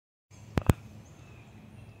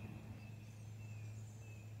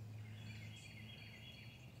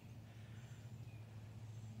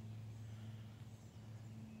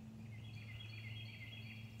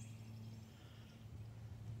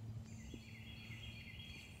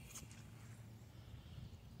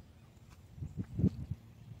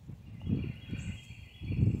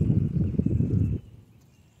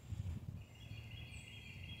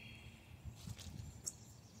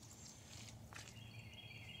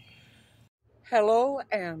Hello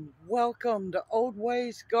and welcome to Old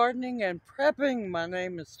Ways Gardening and Prepping. My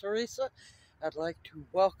name is Teresa. I'd like to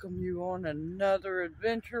welcome you on another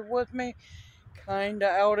adventure with me, kinda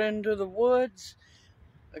out into the woods,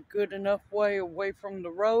 a good enough way away from the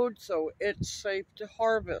road so it's safe to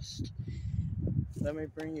harvest. Let me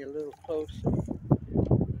bring you a little closer.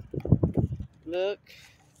 Look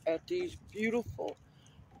at these beautiful,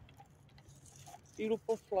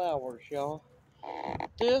 beautiful flowers, y'all.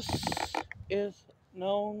 This is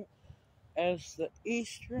known as the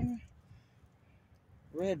Eastern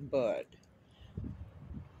Redbud.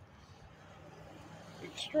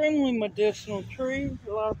 Extremely medicinal tree.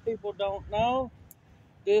 A lot of people don't know.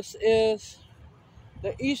 This is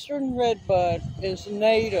the Eastern Redbud is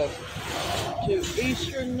native to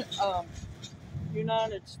eastern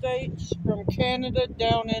United States, from Canada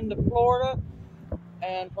down into Florida,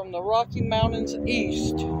 and from the Rocky Mountains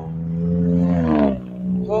east.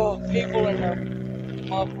 Oh, people in their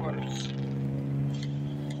mufflers.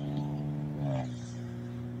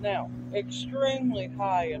 Now, extremely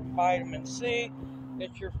high in vitamin C.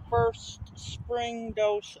 It's your first spring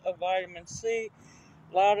dose of vitamin C.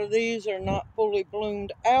 A lot of these are not fully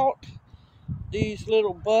bloomed out. These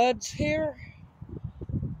little buds here,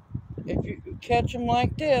 if you catch them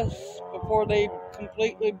like this before they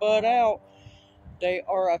completely bud out, they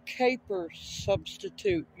are a caper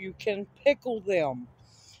substitute. You can pickle them.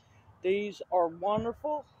 These are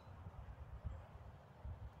wonderful.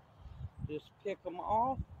 Just pick them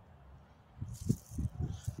off.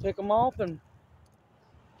 Pick them off and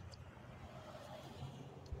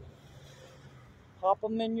pop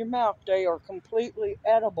them in your mouth. They are completely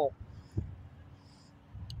edible.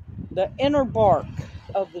 The inner bark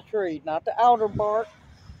of the tree, not the outer bark,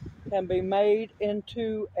 can be made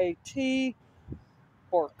into a tea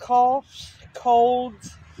for coughs,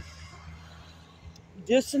 colds,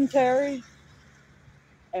 dysentery,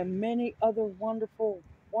 and many other wonderful,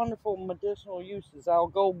 wonderful medicinal uses. I'll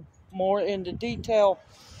go more into detail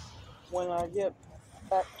when I get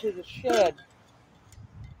back to the shed.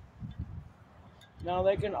 Now,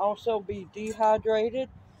 they can also be dehydrated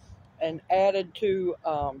and added to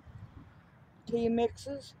tea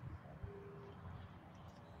mixes,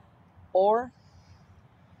 or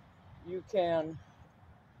you can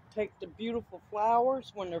take the beautiful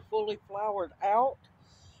flowers when they're fully flowered out,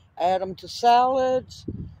 add them to salads.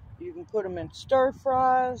 You can put them in stir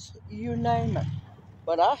fries, you name it.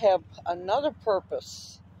 But I have another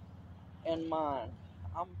purpose in mind.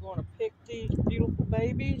 I'm going to pick these beautiful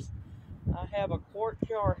babies. I have a quart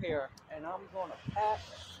jar here, and I'm going to pack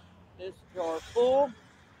this jar full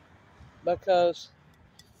because,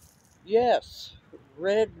 yes,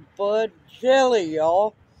 Redbud jelly,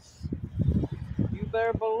 y'all. You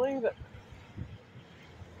better believe it.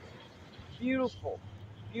 Beautiful,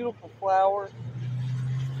 beautiful flower.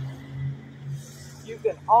 You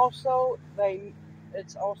can also,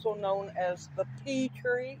 it's also known as the pea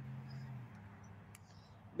tree,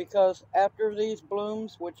 because after these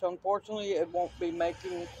blooms, which unfortunately it won't be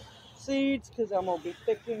making seeds because I'm going to be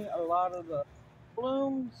picking a lot of the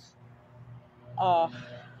blooms,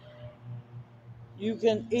 you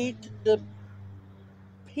can eat the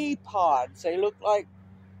pea pods. They look like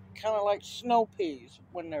kind of like snow peas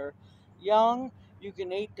when they're young. You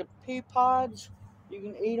can eat the pea pods. You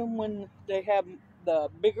can eat them when they have the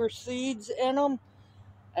bigger seeds in them,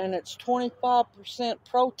 and it's 25%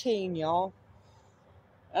 protein, y'all.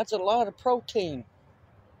 That's a lot of protein.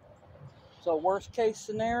 So worst case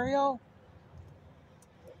scenario,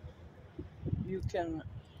 you can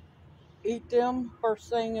eat them first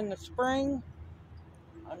thing in the spring,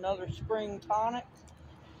 another spring tonic.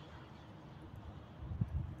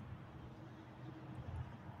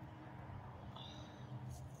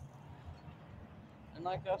 And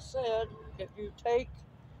like I said, if you take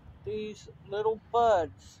these little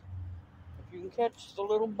buds, if you can catch the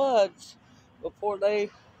little buds before they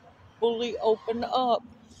fully open up,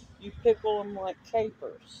 you pickle them like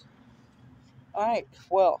capers. Alright,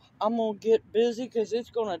 well, I'm going to get busy because it's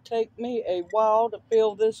going to take me a while to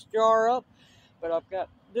fill this jar up. But I've got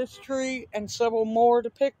this tree and several more to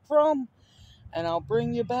pick from, and I'll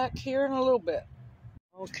bring you back here in a little bit.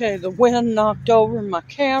 Okay, the wind knocked over my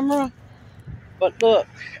camera, but look,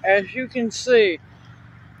 as you can see,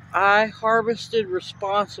 I harvested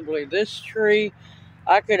responsibly. This tree,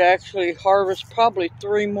 I could actually harvest probably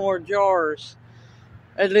 3 more jars,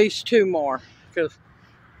 at least 2 more, because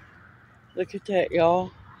look at that, y'all.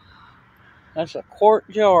 That's a quart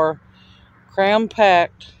jar,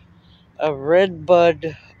 cram-packed of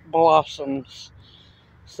redbud blossoms.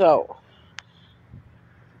 So,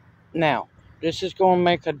 now, this is going to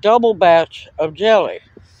make a double batch of jelly.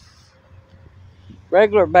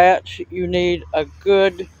 regular batch, you need a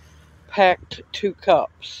good packed 2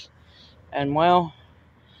 cups. And well,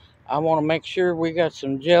 I want to make sure we got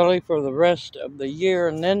some jelly for the rest of the year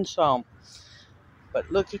and then some. But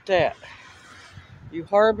look at that. You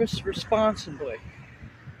harvest responsibly,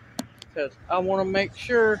 because I want to make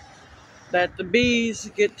sure that the bees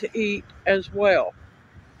get to eat as well.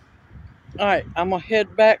 Alright, I'm going to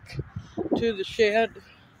head back to the shed.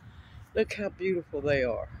 Look how beautiful they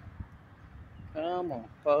are. Come on,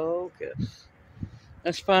 focus.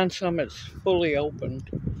 Let's find some that's fully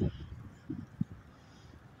opened.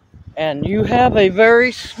 And you have a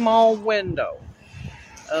very small window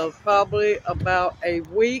of probably about a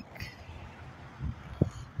week,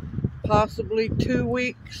 possibly 2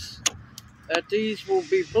 weeks, that these will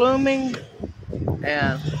be blooming.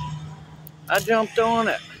 And I jumped on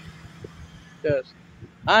it because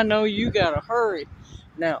I know you gotta hurry.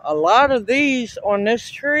 Now, a lot of these on this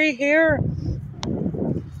tree here,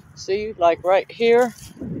 see, like right here,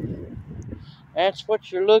 that's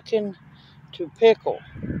what you're looking to pickle.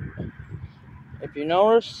 If you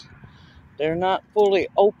notice, they're not fully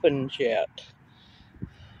opened yet.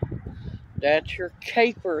 That's your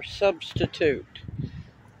caper substitute.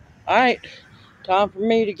 Alright, time for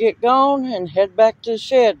me to get going and head back to the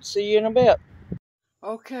shed. See you in a bit.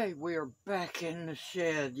 Okay, we are back in the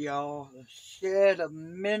shed, y'all. The shed of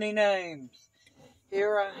many names.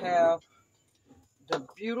 Here I have the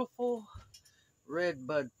beautiful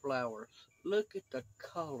redbud flowers. Look at the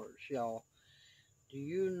colors, y'all. Do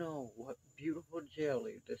you know what beautiful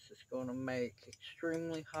jelly this is going to make?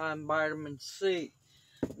 Extremely high in vitamin C.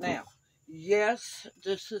 Now, yes,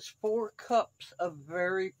 this is 4 cups of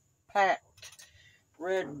very packed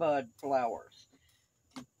redbud flowers.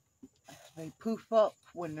 They poof up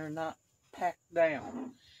when they're not packed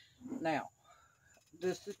down. Now,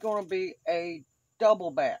 this is going to be a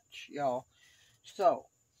double batch, y'all. So,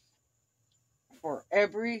 for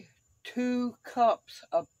every 2 cups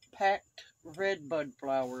of packed redbud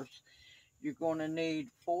flowers, you're going to need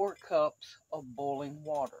 4 cups of boiling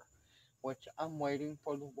water, which I'm waiting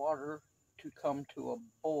for the water to come to a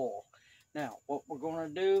boil. Now, what we're going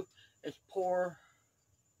to do is pour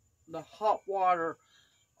the hot water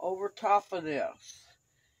over top of this,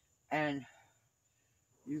 and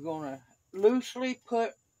you're going to loosely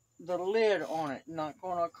put the lid on it. Not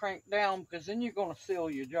going to crank down, because then you're going to seal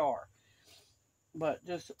your jar. But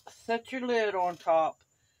just set your lid on top,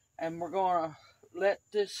 and we're going to let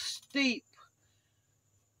this steep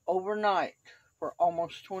overnight for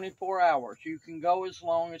almost 24 hours. You can go as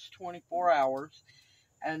long as 24 hours,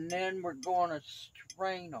 and then we're going to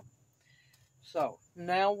strain them. So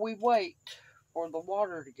now we wait for the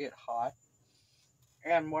water to get hot.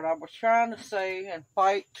 And what I was trying to say, and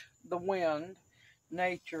fight the wind,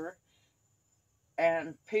 nature,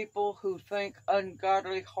 and people who think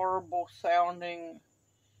ungodly, horrible sounding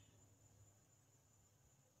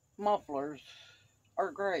mufflers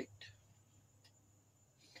are great.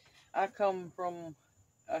 I come from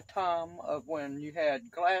a time of when you had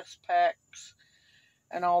glass packs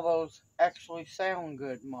and all those actually sound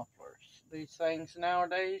good mufflers. These things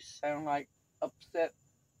nowadays sound like upset,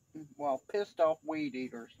 well, pissed off weed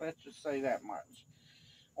eaters. Let's just say that much.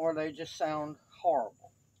 Or they just sound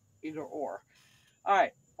horrible. Either or.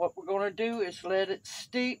 Alright, what we're going to do is let it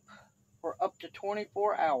steep for up to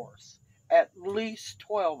 24 hours. At least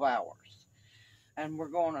 12 hours. And we're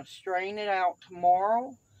going to strain it out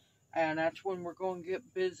tomorrow. And that's when we're going to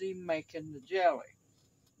get busy making the jelly.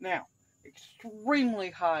 Now,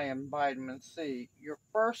 extremely high in vitamin C. Your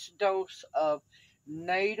first dose of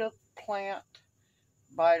native plant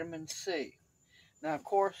vitamin C. Now, of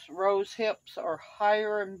course, rose hips are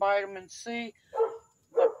higher in vitamin C,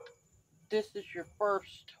 but this is your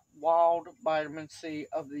first wild vitamin C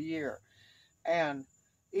of the year. And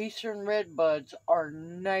eastern redbuds are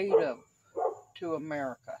native to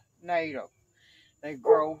America. Native. They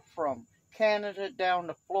grow from Canada down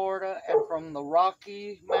to Florida, and from the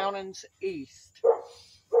Rocky Mountains east.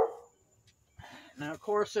 Now, of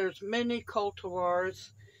course, there's many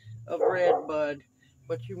cultivars of redbud,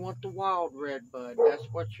 but you want the wild redbud. That's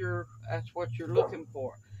what you're looking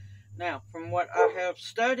for. Now, from what I have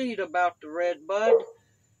studied about the redbud,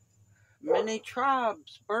 many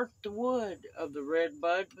tribes burnt the wood of the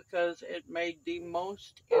redbud because it made the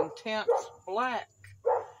most intense black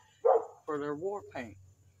for their war paint.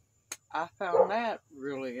 I found that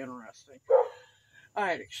really interesting.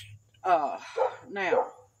 Alright, now,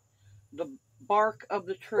 the bark of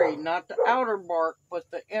the tree, not the outer bark, but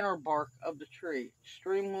the inner bark of the tree.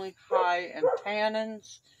 Extremely high in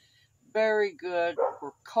tannins, very good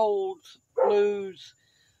for colds, flus,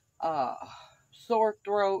 sore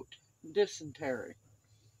throat, dysentery.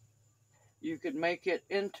 You could make it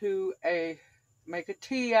into make a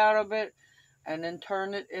tea out of it, and then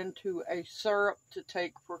turn it into a syrup to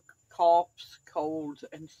take for coughs, colds,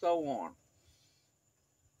 and so on.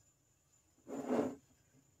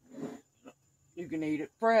 You can eat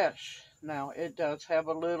it fresh. Now, it does have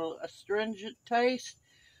a little astringent taste,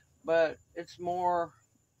 but it's more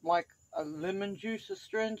like a lemon juice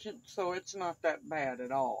astringent, so it's not that bad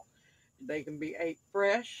at all. They can be ate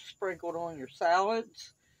fresh, sprinkled on your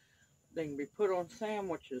salads. They can be put on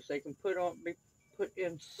sandwiches. They can be put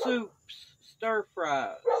in soups, stir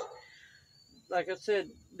fries. Like I said,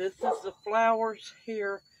 this is the flowers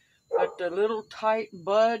here, but the little tight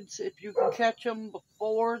buds, if you can catch them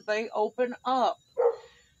before they open up,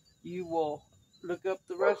 you will look up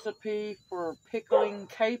the recipe for pickling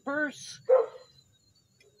capers,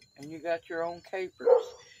 and you got your own capers.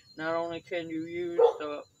 Not only can you use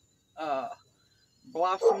the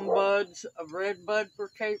blossom buds of redbud for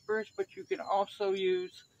capers, but you can also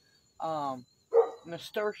use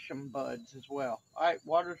nasturtium buds as well. Alright,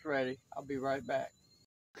 water's ready. I'll be right back.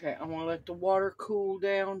 Okay, I'm going to let the water cool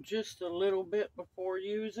down just a little bit before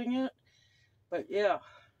using it. But yeah,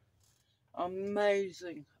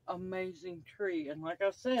 amazing, amazing tree. And like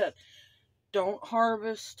I said, don't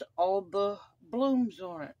harvest all the blooms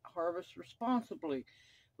on it. Harvest responsibly.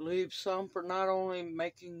 Leave some for not only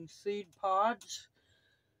making seed pods,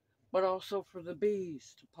 but also for the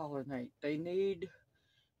bees to pollinate. They need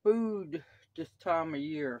food this time of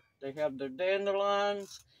year. They have their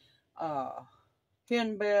dandelions,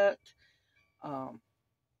 henbit,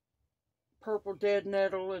 purple dead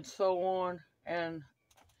nettle, and so on, and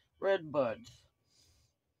redbuds.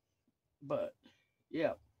 But,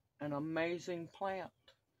 yeah, an amazing plant.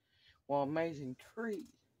 Well, amazing tree.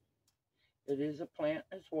 It is a plant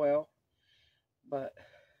as well. But,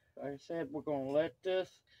 like I said, we're going to let this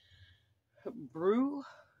brew.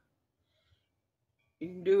 You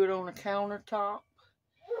can do it on a countertop,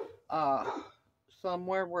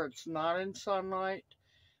 somewhere where it's not in sunlight,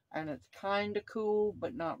 and it's kind of cool,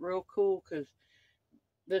 but not real cool, because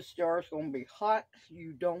this jar is going to be hot.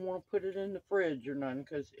 You don't want to put it in the fridge or nothing,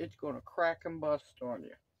 because it's going to crack and bust on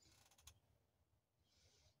you.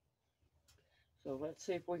 So let's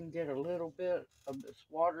see if we can get a little bit of this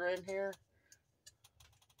water in here.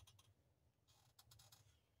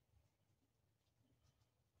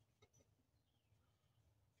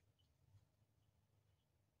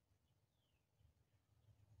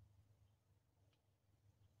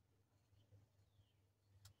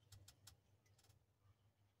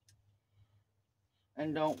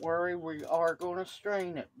 And don't worry, we are going to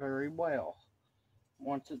strain it very well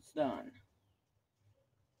once it's done.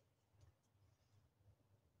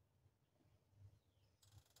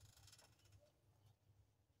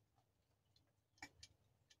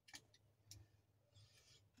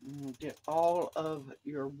 Get all of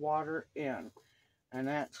your water in. And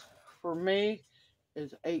that's, for me,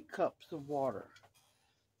 is 8 cups of water.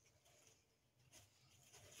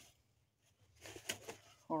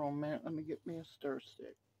 Hold on a minute, let me get me a stir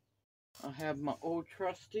stick. I have my old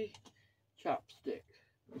trusty chopstick.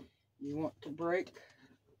 You want to break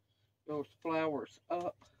those flowers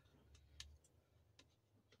up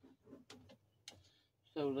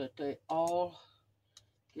so that they all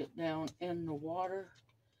get down in the water.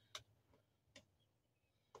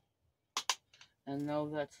 And no,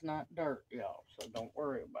 that's not dirt, y'all, so don't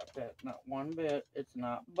worry about that. Not one bit. It's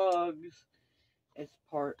not bugs. It's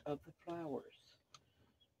part of the flowers.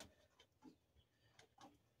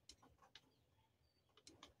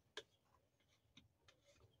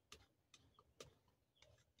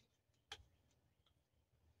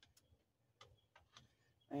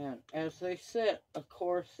 And as they sit, of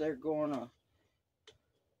course, they're going to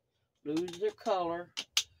lose their color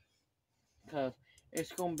because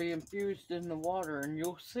it's going to be infused in the water, and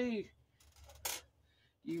you'll see.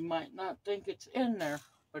 You might not think it's in there,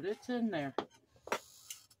 but it's in there.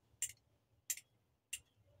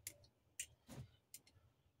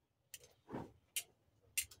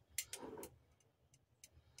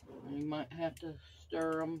 You might have to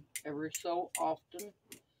stir them every so often.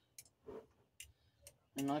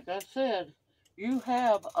 And like I said, you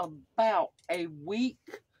have about a week,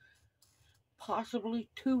 possibly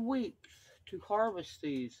 2 weeks, to harvest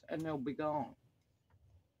these, and they'll be gone.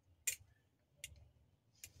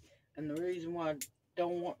 And the reason why I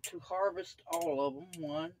don't want to harvest all of them,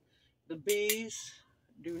 one, the bees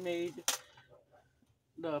do need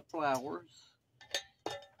the flowers.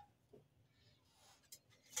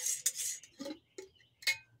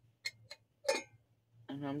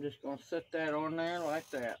 And I'm just going to set that on there like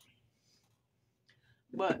that.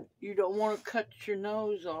 But you don't want to cut your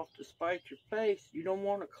nose off to spite your face. You don't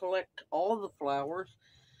want to collect all the flowers,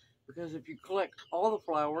 because if you collect all the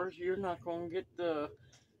flowers, you're not going to get the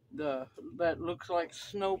that looks like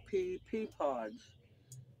snow pea pods,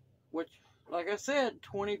 which, like I said,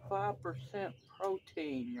 25%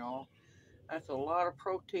 protein, y'all. That's a lot of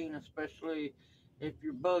protein, especially if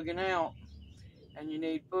you're bugging out and you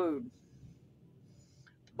need food.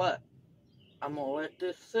 But I'm gonna let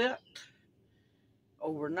this sit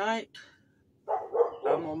overnight.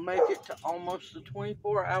 I'm gonna make it to almost the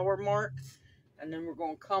 24-hour mark, and then we're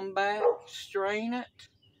gonna come back, strain it,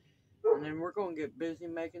 and then we're gonna get busy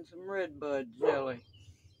making some Redbud jelly.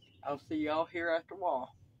 I'll see y'all here after a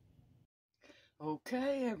while.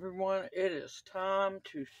 Okay, everyone, it is time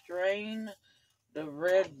to strain the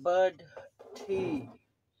Redbud tea.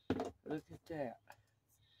 Look at that.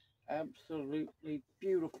 Absolutely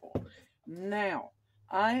beautiful. Now,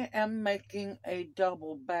 I am making a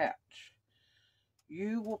double batch.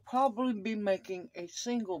 You will probably be making a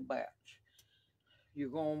single batch. You're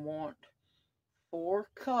going to want 4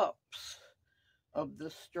 cups of the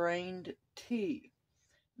strained tea.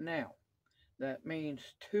 Now, that means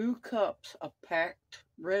 2 cups of packed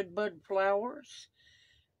Redbud flowers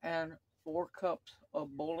and 4 cups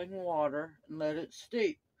of boiling water, and let it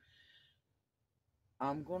steep.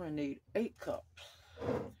 I'm going to need 8 cups.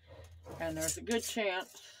 And there's a good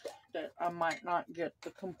chance that I might not get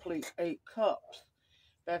the complete 8 cups.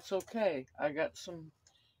 That's okay. I got some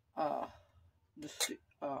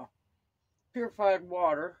purified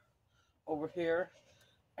water over here,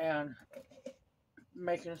 and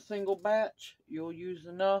making a single batch, you'll use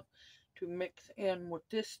enough to mix in with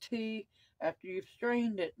this tea after you've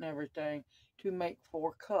strained it and everything to make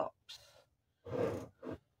 4 cups.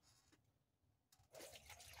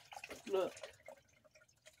 Look,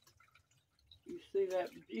 you see that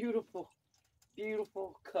beautiful,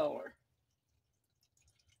 beautiful color.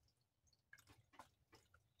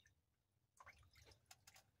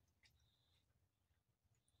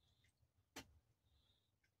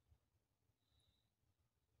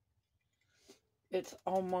 It's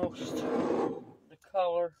almost the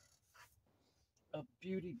color of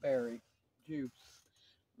beautyberry juice.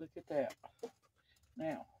 Look at that.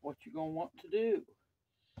 Now, what you're going to want to do,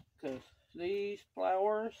 because these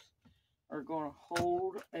flowers are going to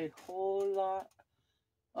hold a whole lot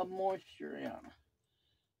of moisture in.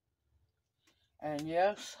 And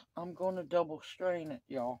yes, I'm going to double strain it,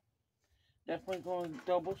 y'all. Definitely going to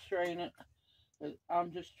double strain it.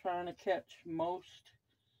 I'm just trying to catch most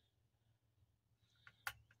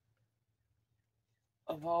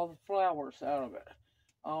of all the flowers out of it.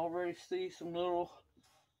 I already see some little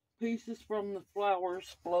pieces from the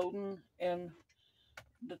flowers floating in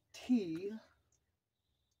the tea.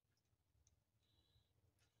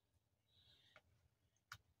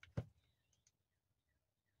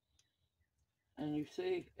 And you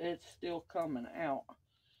see, it's still coming out.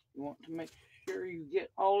 You want to make sure you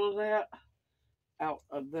get all of that out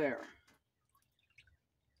of there.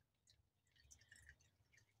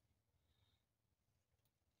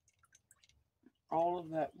 All of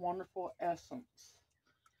that wonderful essence.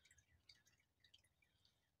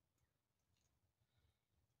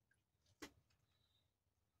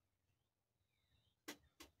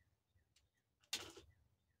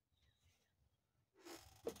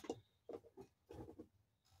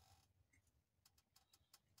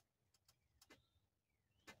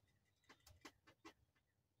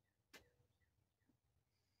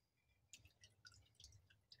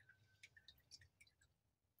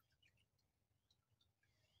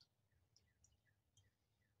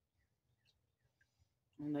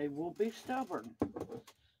 And they will be stubborn.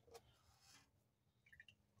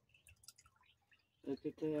 Look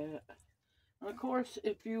at that. And of course,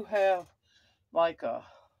 if you have like a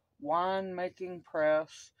wine making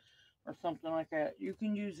press or something like that, you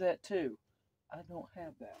can use that too. I don't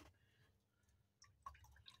have that.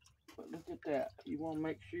 But look at that. You want to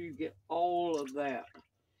make sure you get all of that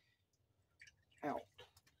out.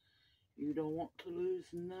 You don't want to lose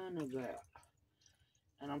none of that.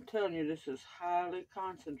 And I'm telling you, this is highly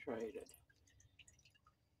concentrated.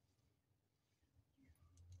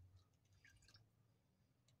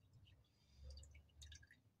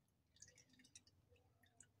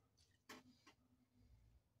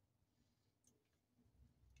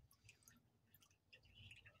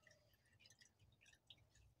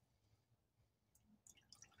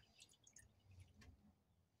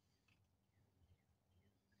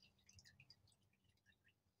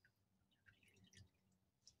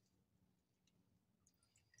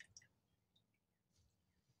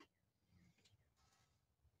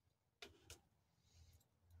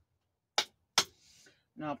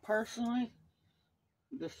 Now, personally,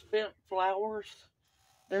 the spent flowers,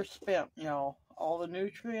 they're spent, y'all. All the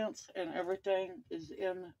nutrients and everything is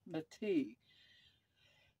in the tea.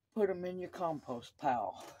 Put them in your compost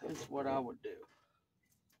pile is what I would do.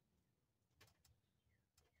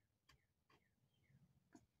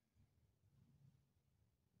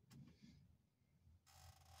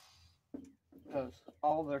 Because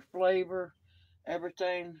all their flavor,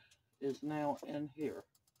 everything is now in here.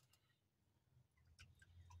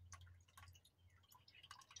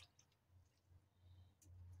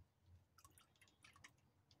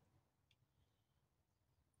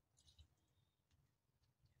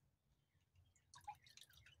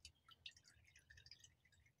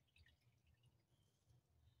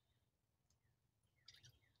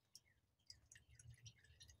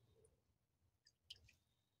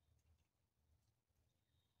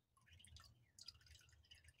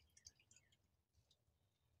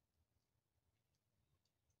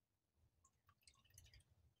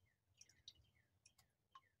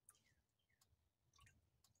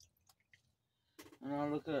 And I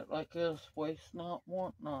look at it like this, waste not,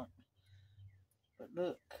 want not. But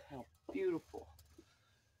look how beautiful.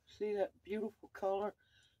 See that beautiful color?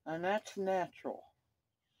 And that's natural.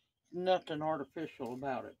 Nothing artificial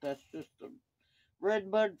about it. That's just the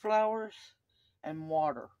redbud flowers and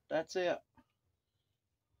water. That's it.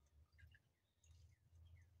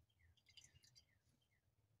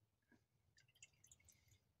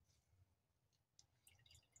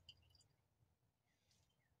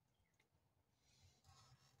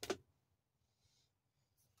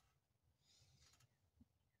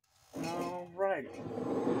 Alrighty.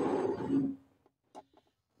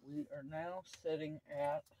 We are now sitting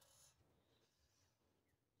at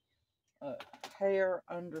a hair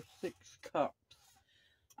under 6 cups.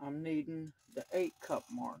 I'm needing the 8 cup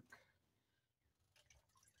mark.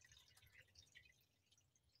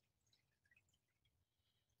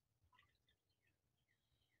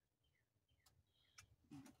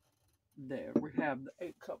 There, we have the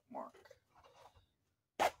 8 cup mark.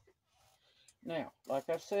 Now, like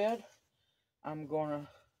I said, I'm going to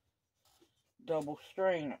double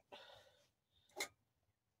strain it.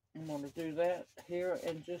 I'm going to do that here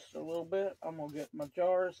in just a little bit. I'm going to get my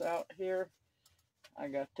jars out here. I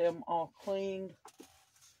got them all cleaned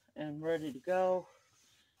and ready to go.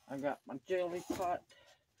 I got my jelly pot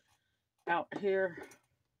out here.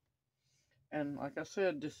 And like I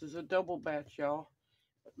said, this is a double batch, y'all.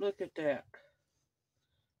 But look at that.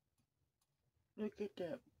 Look at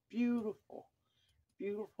that beautiful,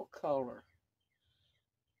 beautiful color.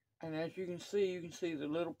 And as you can see the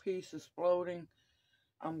little pieces floating.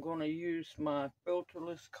 I'm going to use my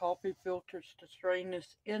filterless coffee filters to strain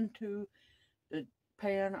this into the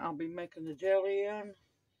pan I'll be making the jelly in.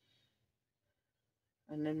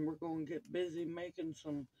 And then we're going to get busy making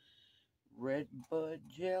some Redbud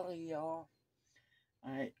jelly, y'all.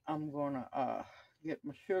 Alright, I'm going to get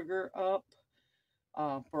my sugar up.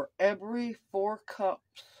 For every 4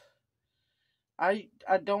 cups, I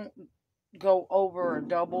don't go over a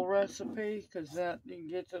double recipe because that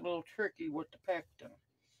gets a little tricky with the pectin.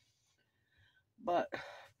 But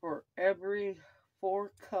for every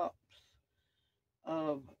 4 cups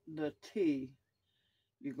of the tea,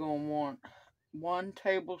 you're going to want 1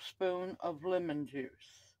 tablespoon of lemon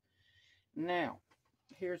juice. Now,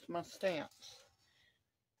 here's my stance.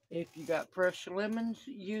 If you got fresh lemons,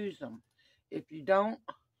 use them. If you don't,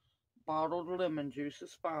 bottled lemon juice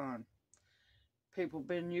is fine. People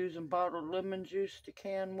been using bottled lemon juice to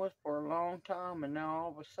can with for a long time, and now all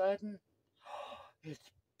of a sudden,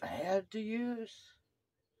 it's bad to use.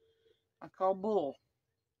 I call bull.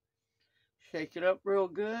 Shake it up real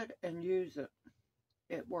good and use it.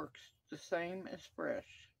 It works the same as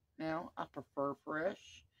fresh. Now, I prefer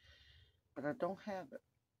fresh, but I don't have it.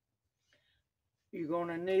 You're going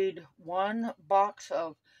to need 1 box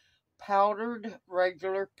of powdered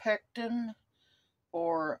regular pectin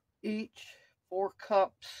for each 4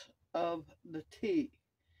 cups of the tea.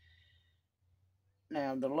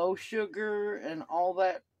 Now, the low sugar and all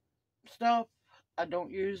that stuff, I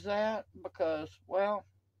don't use that because, well,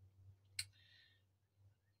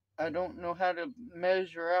 I don't know how to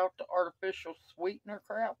measure out the artificial sweetener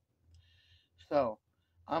crap. So,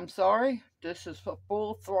 I'm sorry, this is a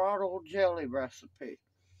full throttle jelly recipe.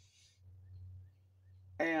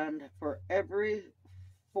 And for every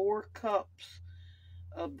 4 cups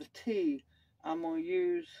of the tea, I'm going to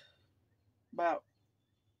use about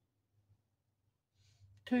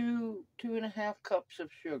 2.5 cups of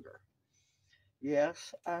sugar.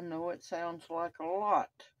 Yes, I know it sounds like a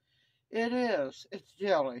lot. It is. It's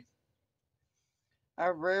jelly. I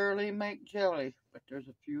rarely make jelly, but there's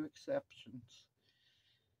a few exceptions.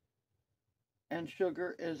 And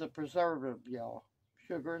sugar is a preservative, y'all.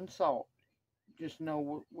 Sugar and salt. Just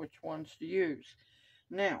know which ones to use.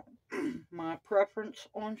 Now, my preference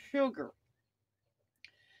on sugar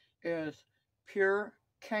is pure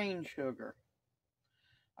cane sugar.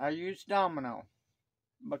 I use Domino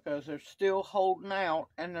because they're still holding out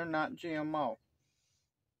and they're not GMO.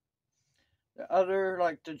 The other,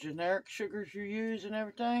 like the generic sugars you use and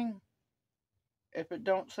everything, if it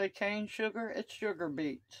don't say cane sugar, it's sugar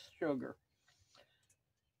beets sugar.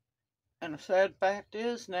 And the sad fact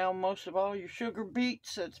is, now most of all your sugar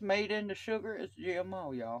beets that's made into sugar is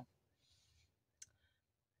GMO, y'all.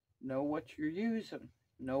 Know what you're using.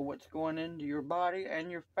 Know what's going into your body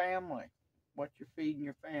and your family. What you're feeding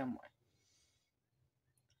your family.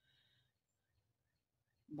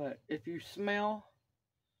 But if you smell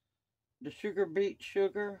the sugar beet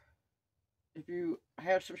sugar, if you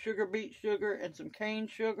have some sugar beet sugar and some cane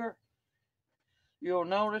sugar, you'll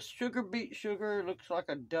notice sugar beet sugar looks like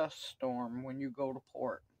a dust storm when you go to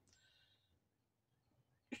pour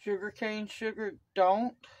it. Sugar cane sugar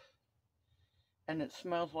don't, and it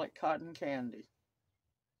smells like cotton candy.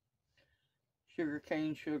 Sugar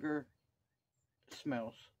cane sugar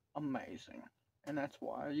smells amazing, and that's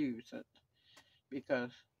why I use it,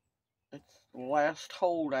 because it's the last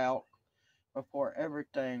holdout before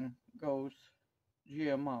everything goes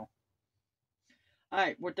GMO.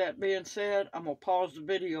 Alright, with that being said, I'm going to pause the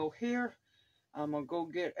video here. I'm going to go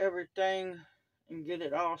get everything and get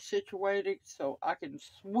it all situated so I can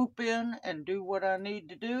swoop in and do what I need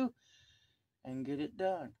to do and get it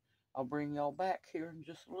done. I'll bring y'all back here in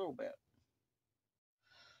just a little bit.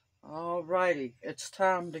 Alrighty, it's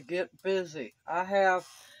time to get busy. I have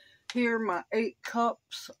here my 8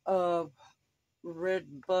 cups of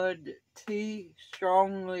Redbud tea,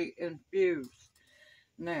 strongly infused.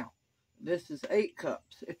 Now, this is 8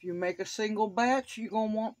 cups. If you make a single batch, you're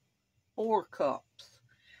going to want 4 cups.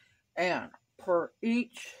 And per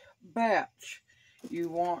each batch, you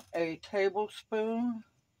want a tablespoon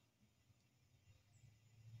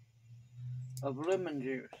of lemon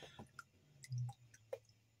juice,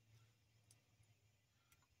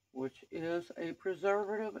 which is a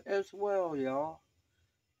preservative as well, y'all.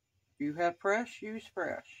 If you have fresh, use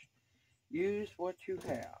fresh. Use what you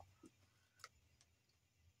have.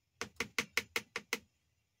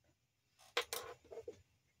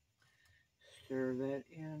 Stir that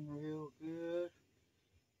in real good.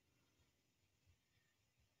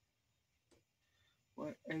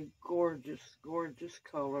 What a gorgeous, gorgeous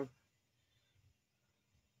color.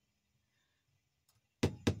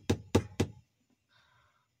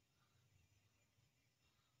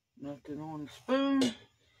 Nothing on the spoon.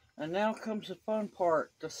 And now comes the fun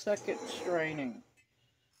part, the second straining.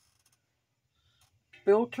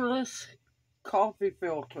 Filterless coffee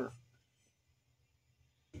filter.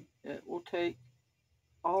 It will take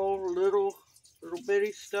all little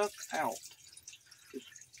bitty stuff out. Just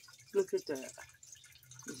look at that.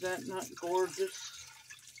 Is that not gorgeous?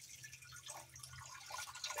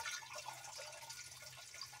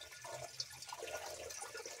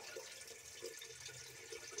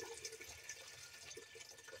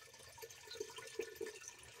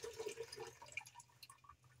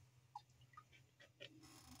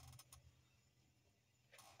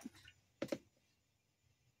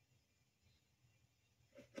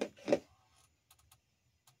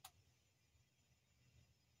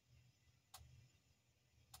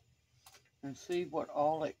 And see what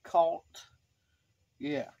all it caught.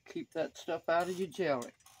 Yeah, keep that stuff out of your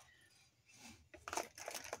jelly.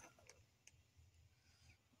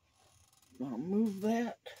 I'm gonna move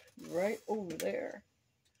that right over there.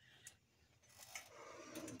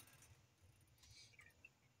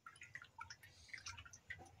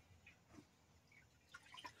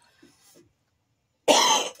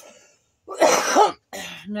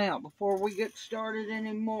 Now, before we get started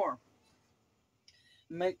anymore,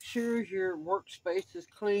 make sure your workspace is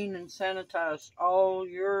clean and sanitized. All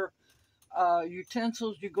your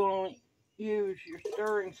utensils you're going to use, your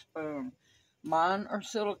stirring spoon. Mine are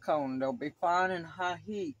silicone. They'll be fine in high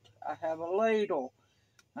heat. I have a ladle.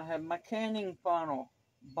 I have my canning funnel.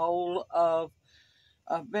 Bowl of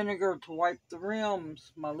vinegar to wipe the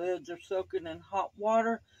rims. My lids are soaking in hot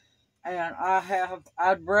water. And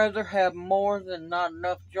I'd rather have more than not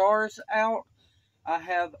enough jars out. I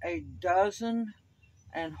have a dozen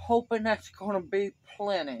and hoping that's going to be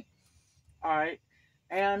plenty. Alright,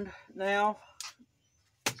 and now,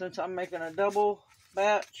 since I'm making a double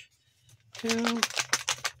batch, 2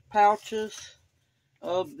 pouches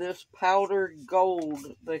of this powdered gold,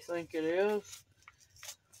 they think it is,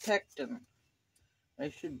 pectin. They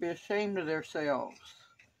should be ashamed of themselves.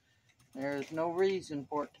 There is no reason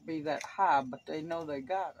for it to be that high, but they know they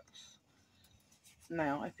got us.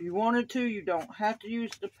 Now, if you wanted to, you don't have to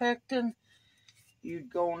use the pectin.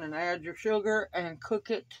 You'd go in and add your sugar and cook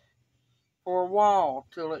it for a while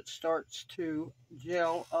till it starts to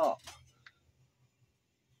gel up.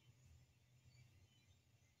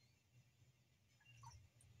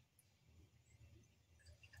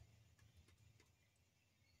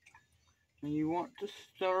 And you want to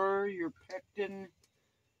stir your pectin,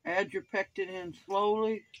 add your pectin in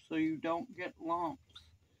slowly so you don't get lumps.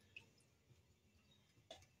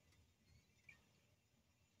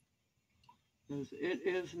 Because it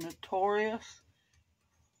is notorious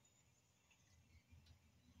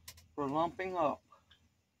for lumping up.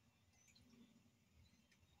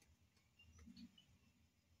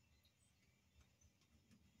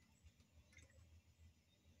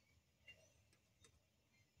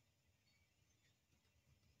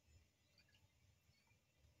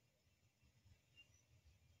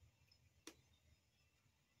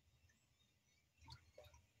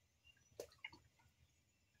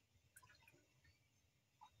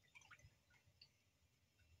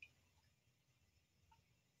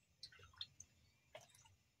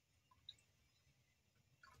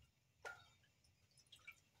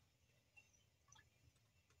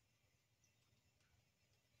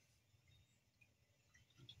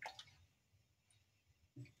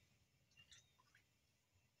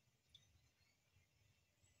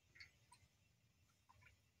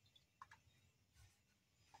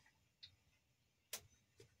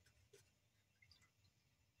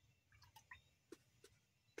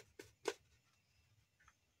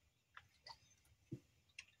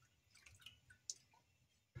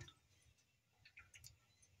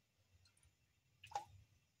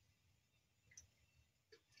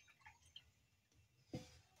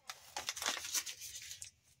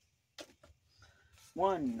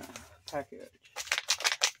 One package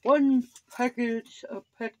of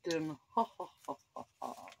pectin, ha ha ha ha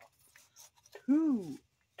ha. Two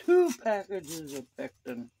packages of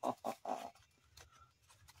pectin, ha ha ha.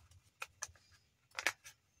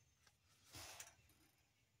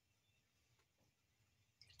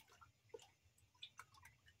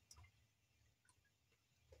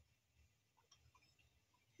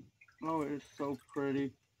 Oh, it is so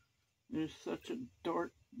pretty. It is such a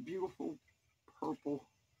dark, beautiful purple.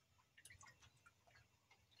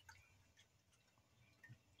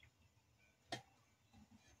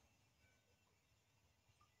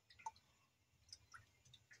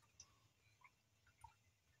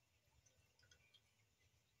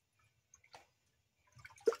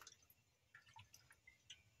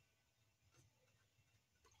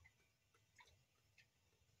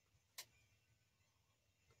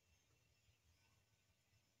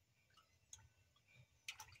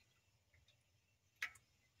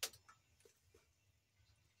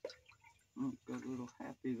 Oh, got a little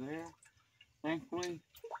happy there. Thankfully,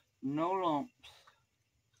 no lumps.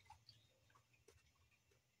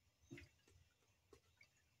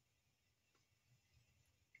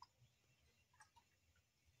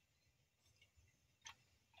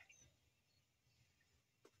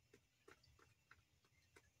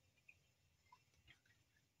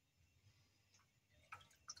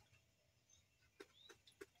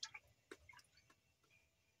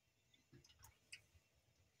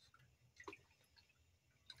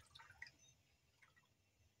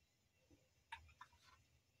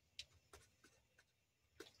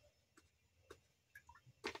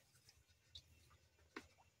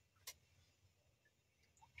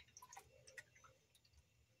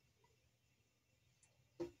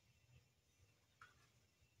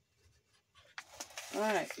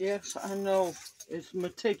 Alright, yes, I know it's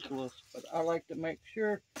meticulous, but I like to make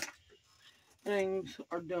sure things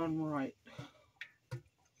are done right.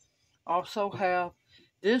 Also have,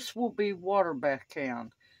 this will be water bath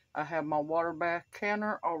canned. I have my water bath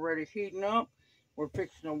canner already heating up. We're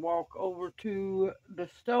fixing to walk over to the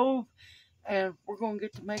stove and we're going to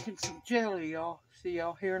get to making some jelly, y'all. See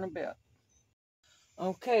y'all here in a bit.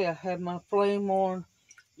 Okay, I have my flame on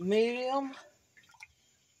medium.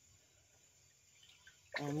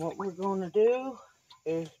 And what we're going to do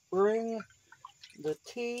is bring the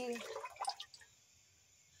tea.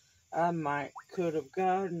 I could have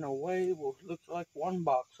gotten away with looks like one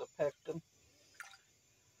box of pectin.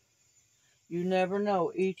 You never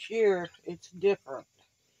know. Each year it's different.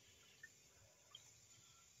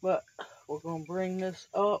 But we're going to bring this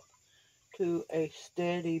up to a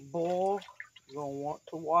steady boil. You're going to want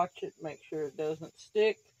to watch it, make sure it doesn't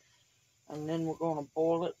stick. And then we're going to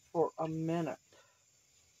boil it for a minute.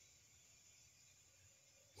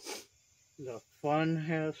 The fun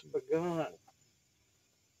has begun.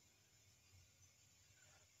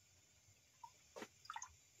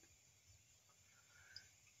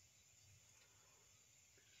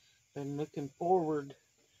 been looking forward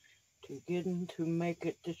to getting to make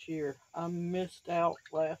it this year. I missed out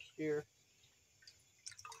last year.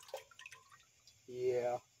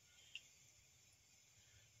 Yeah.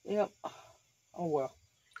 Yep. Oh well.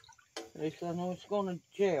 At least I know it's going to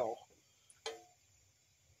gel.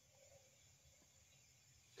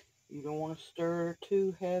 You don't want to stir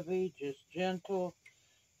too heavy, just gentle.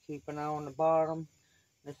 Keep an eye on the bottom.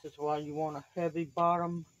 This is why you want a heavy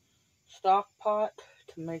bottom stock pot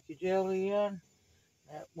to make your jelly in.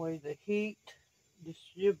 That way the heat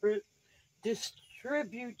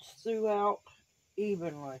distributes throughout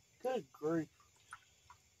evenly. Good grief.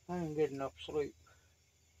 I didn't get enough sleep.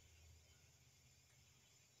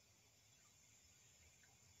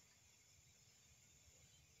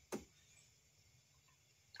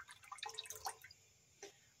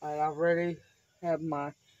 I already have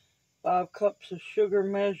my 5 cups of sugar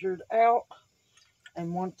measured out.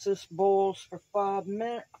 And once this boils for a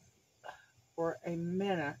minute,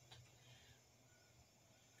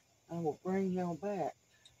 I will bring y'all back.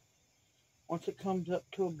 Once it comes up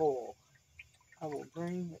to a boil, I will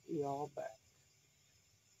bring y'all back.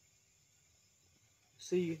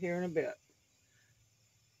 See you here in a bit.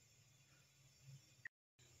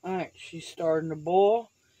 Alright, she's starting to boil,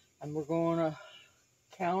 and we're going to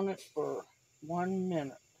count it for 1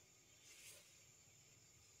 minute.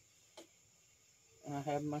 And I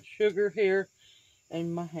have my sugar here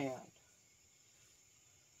in my hand.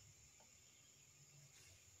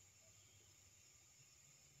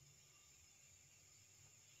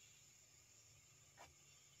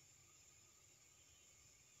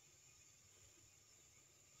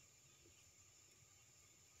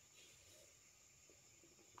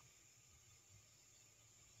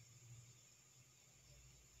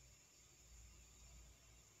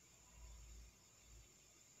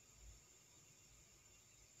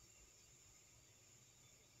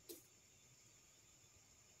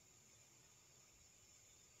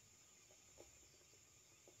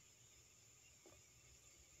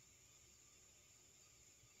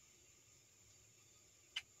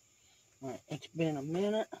 Alright, it's been a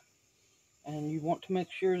minute, and you want to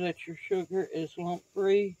make sure that your sugar is lump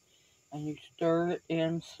free, and you stir it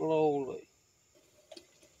in slowly.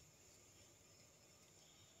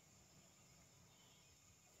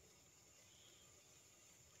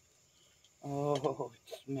 Oh,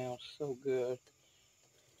 it smells so good.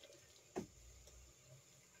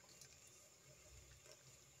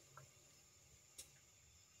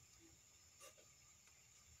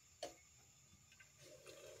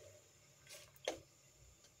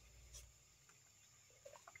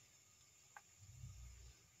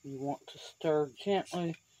 You want to stir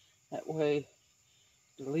gently, that way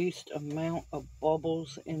the least amount of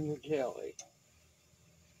bubbles in your jelly.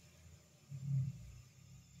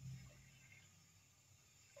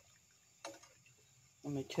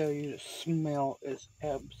 Let me tell you, the smell is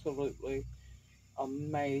absolutely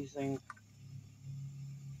amazing.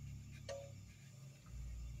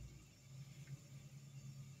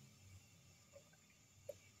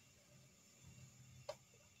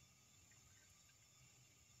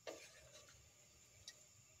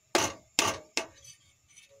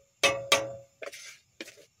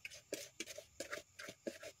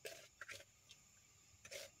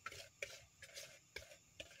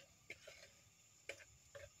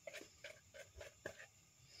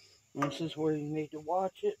 This is where you need to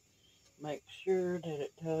watch it. Make sure that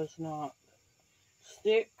it does not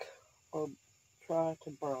stick or try to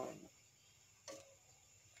burn.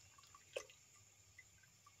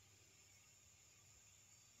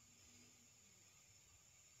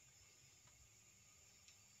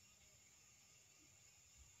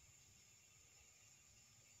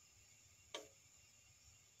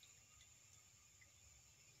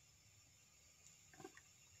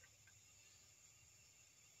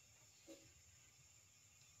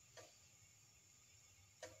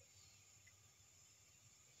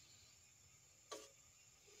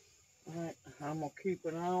 Alright, I'm going to keep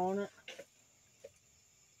an eye on it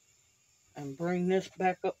and bring this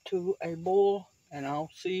back up to a boil, and I'll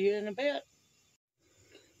see you in a bit.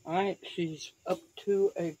 Alright, she's up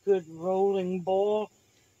to a good rolling boil,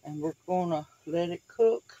 and we're going to let it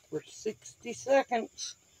cook for 60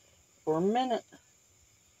 seconds for a minute.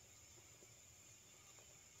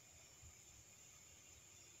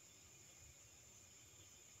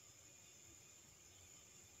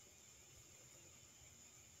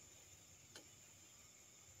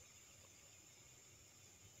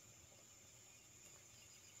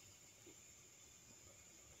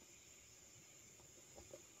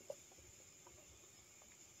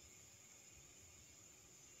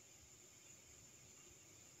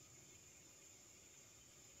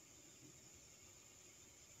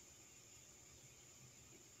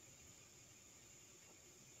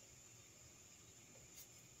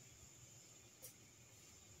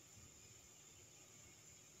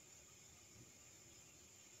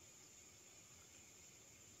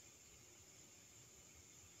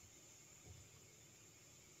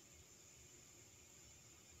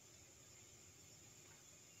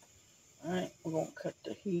 We're going to cut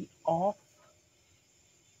the heat off.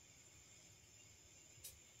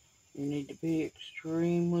 You need to be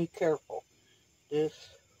extremely careful. This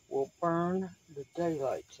will burn the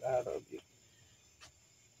daylights out of you.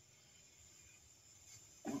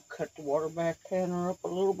 I'll cut the water back canner up a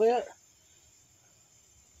little bit.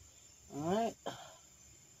 Alright.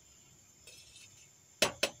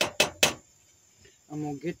 I'm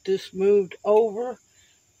going to get this moved over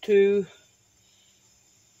to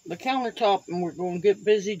the countertop and we're going to get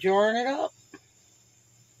busy jarring it up.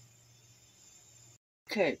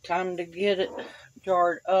 Okay, time to get it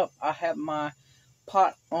jarred up. I have my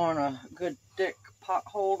pot on a good thick pot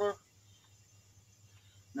holder.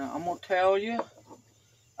 Now I'm going to tell you,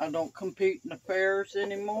 I don't compete in the fairs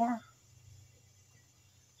anymore.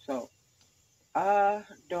 So I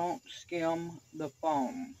don't skim the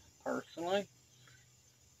foam personally.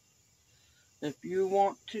 If you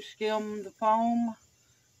want to skim the foam,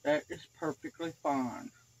 that is perfectly fine.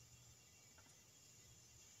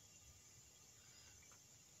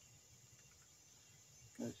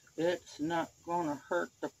 It's not going to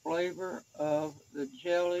hurt the flavor of the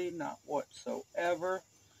jelly, not whatsoever.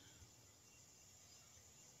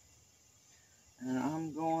 And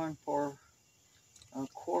I'm going for a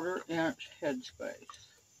 1/4 inch headspace.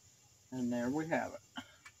 And there we have it.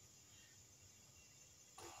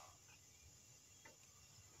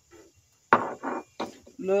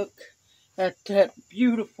 Look at that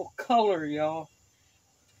beautiful color, y'all.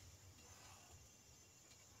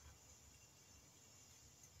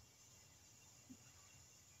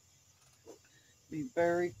 Be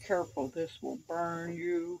very careful. This will burn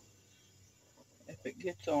you if it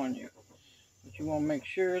gets on you. But you want to make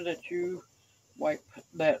sure that you wipe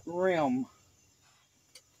that rim.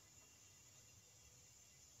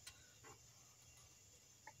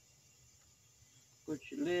 Put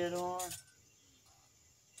your lid on.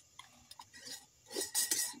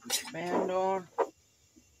 Put your band on.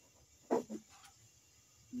 And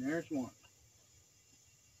there's one.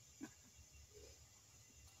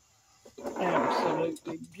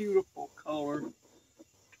 Absolutely beautiful color.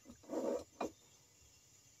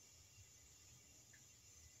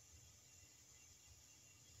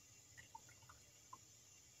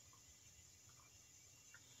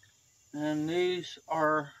 And these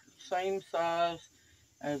are same size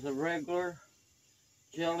as a regular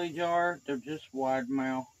jelly jar. They're just wide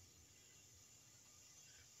mouth.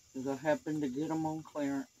 Because I happened to get them on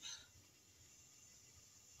clearance.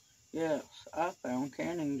 Yes, I found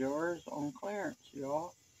canning jars on clearance,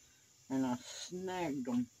 y'all. And I snagged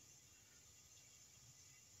them.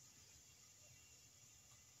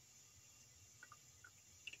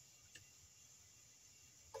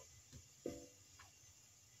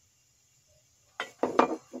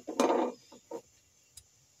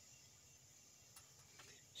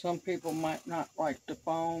 Some people might not like the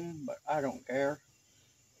foam, but I don't care.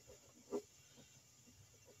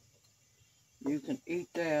 You can eat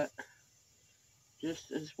that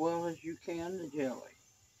just as well as you can the jelly.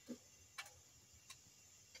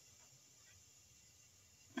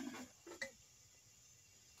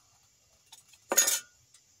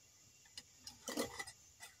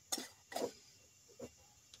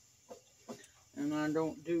 And I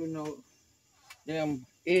don't do no them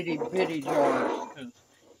itty bitty jars, because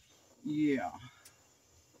yeah,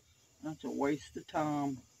 that's a waste of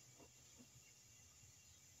time.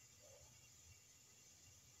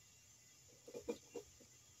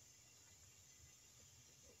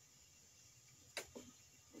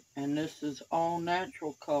 And this is all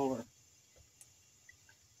natural color.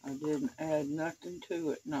 I didn't add nothing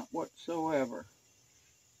to it, not whatsoever.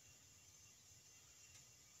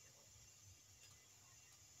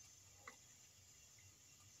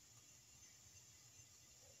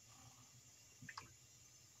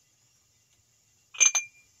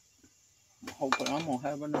 I'm hoping I'm going to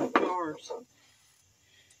have enough jars.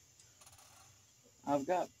 I've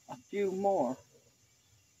got a few more.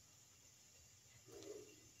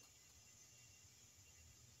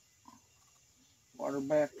 Water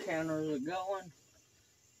bath counters are going.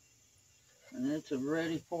 And it's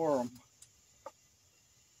ready for them.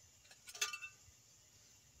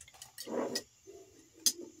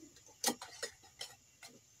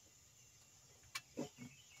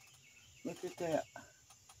 Look at that.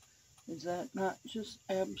 Is that not just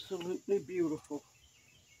absolutely beautiful?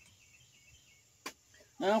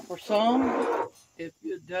 Now for some, if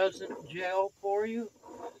it doesn't gel for you,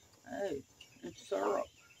 hey, it's syrup.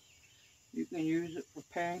 You can use it for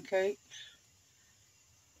pancakes,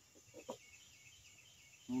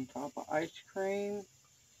 on top of ice cream,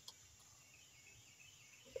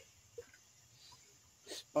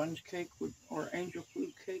 Sponge cake would, or angel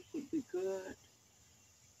food cake would be good.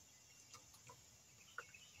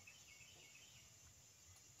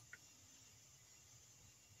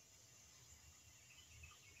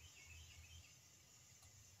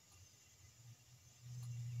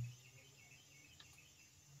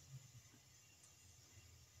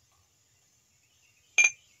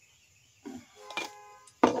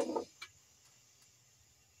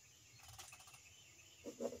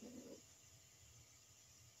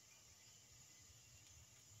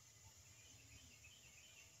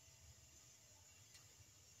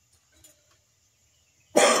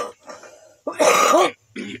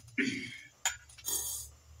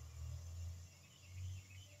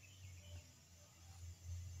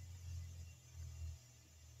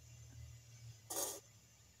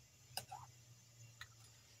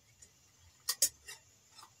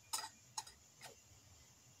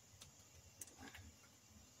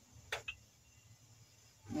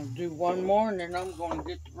 I'll do one more and then I'm going to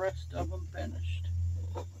get the rest of them finished.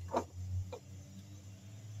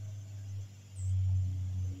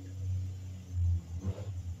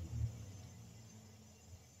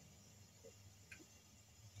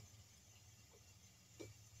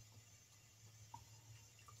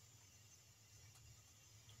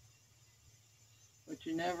 But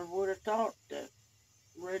you never would have thought that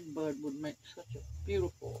Redbud would make such a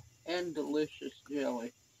beautiful and delicious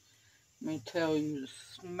jelly. Let me tell you, the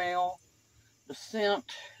smell, the scent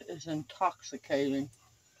is intoxicating.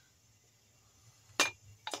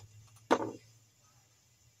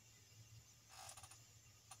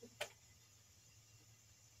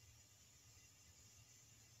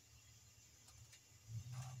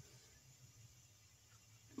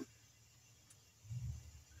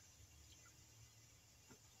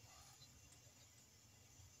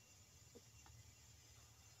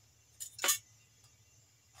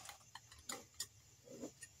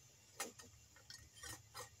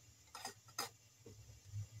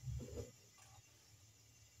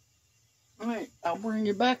 Alright, I'll bring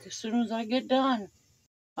you back as soon as I get done.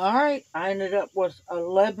 Alright, I ended up with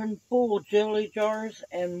 11 full jelly jars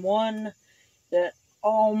and one that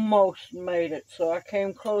almost made it. So I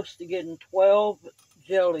came close to getting 12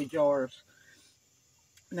 jelly jars.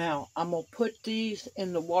 Now, I'm going to put these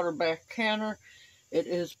in the water bath canner. It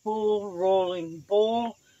is full rolling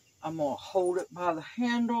boil. I'm going to hold it by the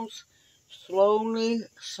handles, slowly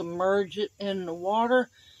submerge it in the water,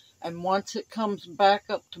 and once it comes back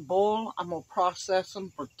up to boil, I'm going to process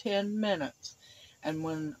them for 10 minutes. And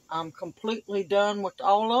when I'm completely done with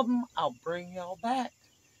all of them, I'll bring y'all back.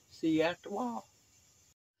 See you after a while.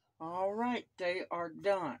 All right, they are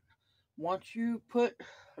done. Once you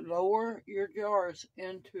lower your jars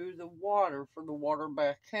into the water for the water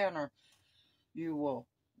bath canner, you will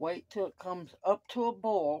wait till it comes up to a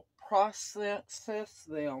boil, process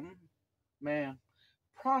them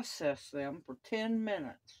for 10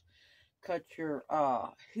 minutes. Cut your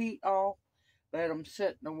heat off, let them sit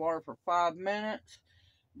in the water for 5 minutes,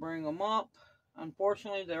 bring them up.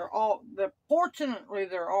 Unfortunately, fortunately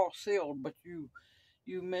they're all sealed, but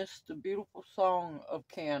you missed the beautiful song of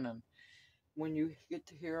cannon when you get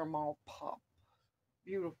to hear them all pop.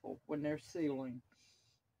 Beautiful when they're sealing.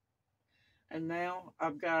 And now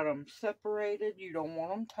I've got them separated. You don't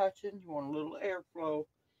want them touching. You want a little airflow.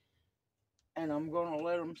 And I'm going to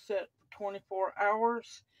let them sit for 24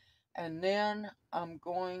 hours. And then I'm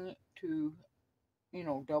going to,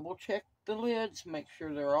 double check the lids. Make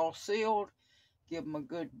sure they're all sealed. Give them a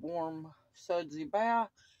good warm sudsy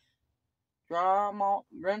bath. Dry them off,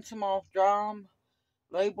 rinse them off, dry them,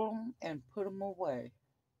 label them, and put them away.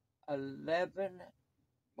 11,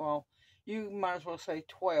 well, you might as well say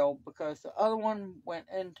 12 because the other one went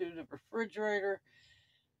into the refrigerator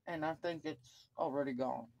and I think it's already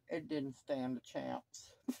gone. It didn't stand a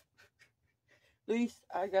chance. At least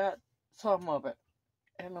I got some of it.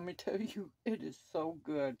 And let me tell you, it is so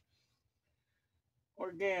good.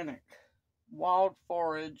 Organic, wild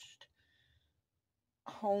foraged,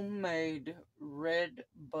 homemade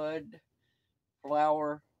Redbud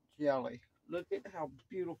flour jelly. Look at how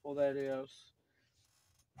beautiful that is.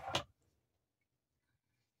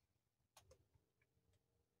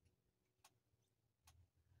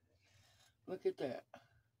 Look at that.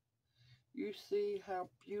 You see how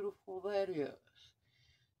beautiful that is.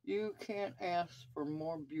 You can't ask for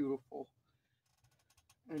more beautiful.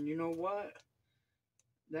 And you know what?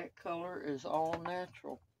 That color is all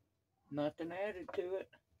natural. Nothing added to it.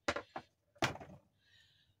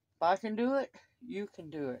 If I can do it, you can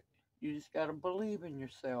do it. You just got to believe in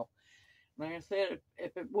yourself. Like I said,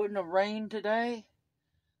 if it wouldn't have rained today,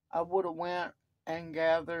 I would have went and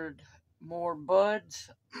gathered more buds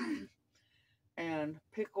and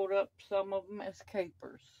pickled up some of them as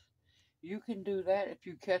capers. You can do that if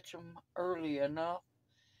you catch them early enough.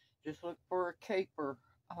 Just look for a caper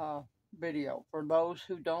video. For those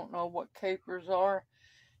who don't know what capers are,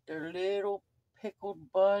 they're little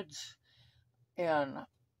pickled buds in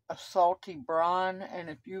a salty brine. And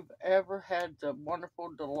if you've ever had the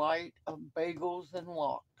wonderful delight of bagels and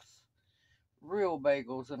lox, real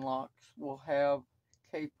bagels and lox will have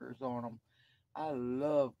capers on them. I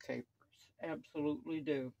love capers, absolutely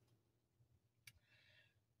do.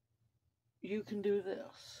 You can do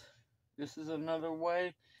this. This is another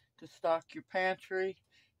way to stock your pantry.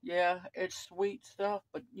 Yeah, it's sweet stuff,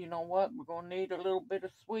 but you know what? We're going to need a little bit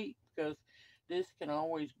of sweet because this can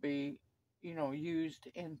always be, used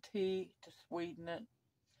in tea to sweeten it.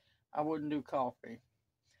 I wouldn't do coffee,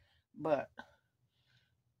 but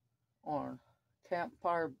on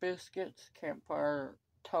campfire biscuits, campfire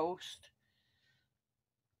toast,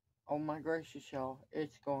 oh my gracious, y'all,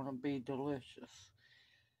 it's going to be delicious.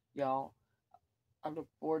 Y'all, I look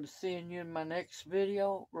forward to seeing you in my next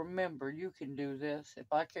video. Remember, you can do this. If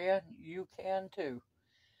I can, you can too.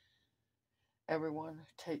 Everyone,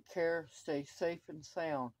 take care, stay safe and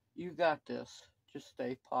sound. You got this. Just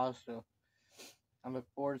stay positive. I look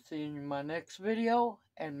forward to seeing you in my next video,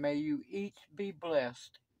 and may you each be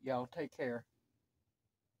blessed. Y'all take care.